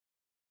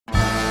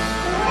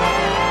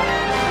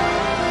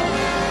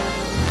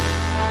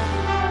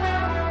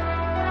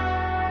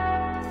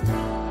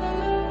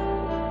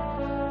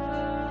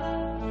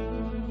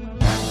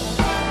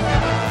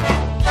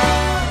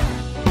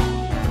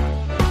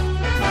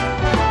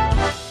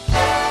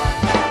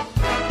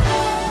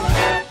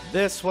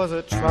this was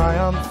a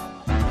triumph.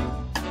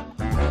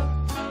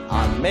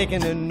 I'm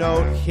making a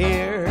note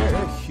here,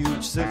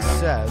 huge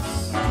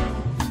success.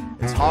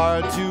 It's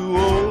hard to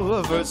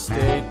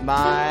overstate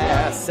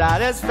my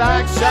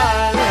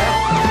satisfaction.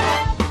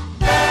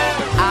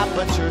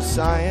 Aperture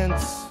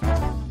science,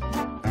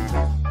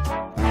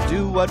 we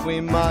do what we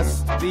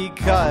must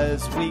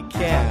because we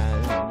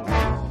can,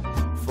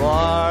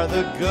 for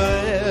the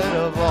good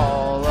of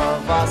all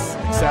of us,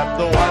 except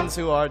the ones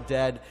who are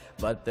dead.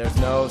 But there's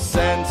no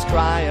sense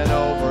crying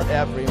over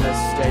every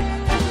mistake.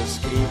 You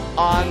just keep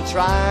on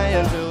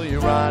trying till you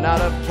run out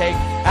of cake,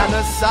 and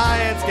the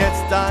science gets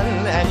done,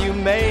 and you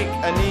make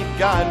a neat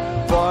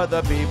gun for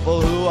the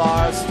people who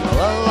are still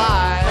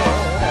alive.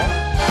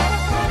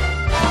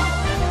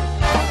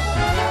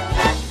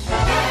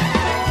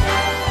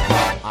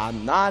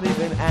 I'm not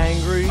even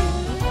angry,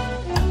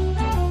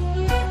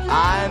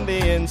 I'm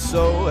being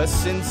so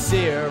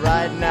sincere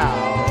right now.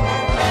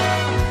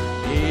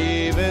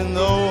 Even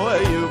though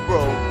you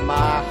broke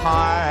my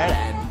heart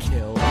and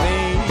killed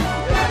me,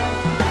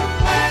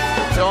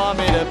 tore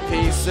me to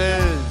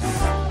pieces,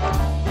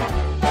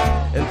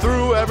 and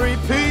threw every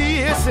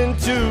piece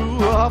into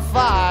a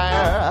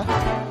fire.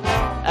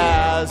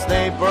 As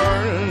they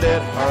burned,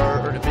 it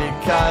hurt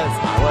because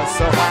I was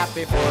so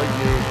happy for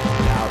you.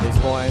 Now these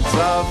points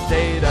of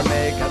data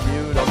make a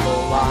beautiful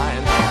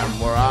line, and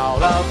we're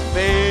out of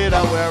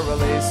beta, we're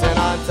releasing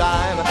on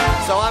time.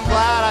 So I'm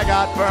glad I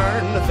got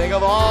burned to think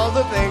of all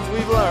the things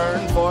we've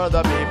learned for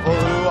the people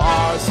who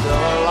are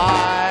still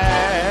alive.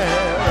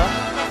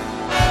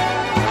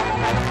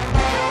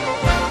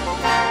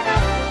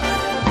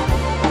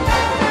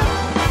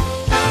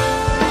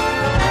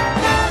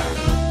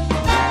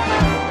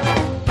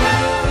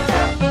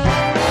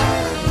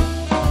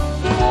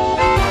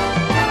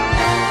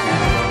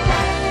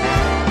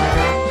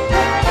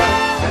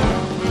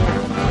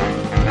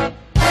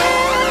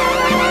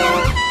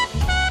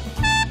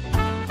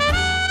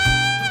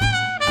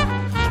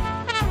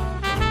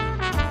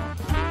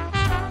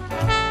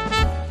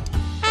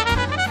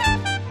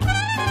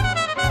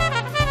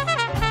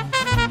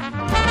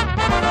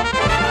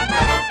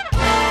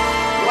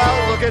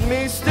 Look at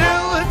me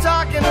still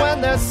talking when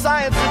there's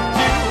science to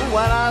do.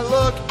 When I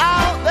look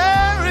out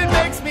there, it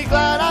makes me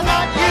glad I'm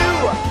not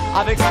you.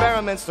 I've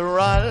experiments to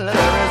run, there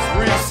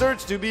is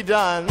research to be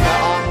done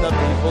on the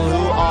people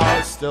who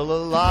are still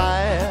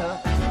alive.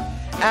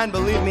 And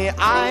believe me,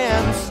 I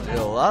am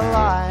still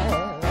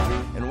alive.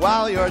 And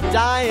while you're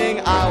dying,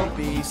 I'll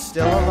be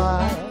still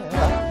alive.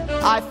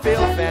 I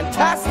feel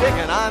fantastic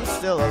and I'm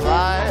still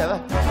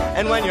alive.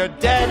 And when you're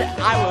dead,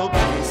 I will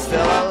be still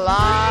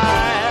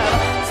alive.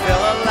 Still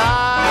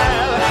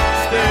alive,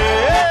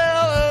 still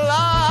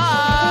alive.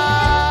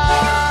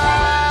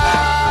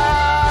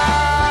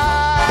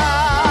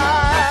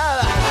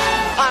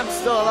 I'm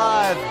still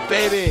alive,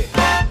 baby.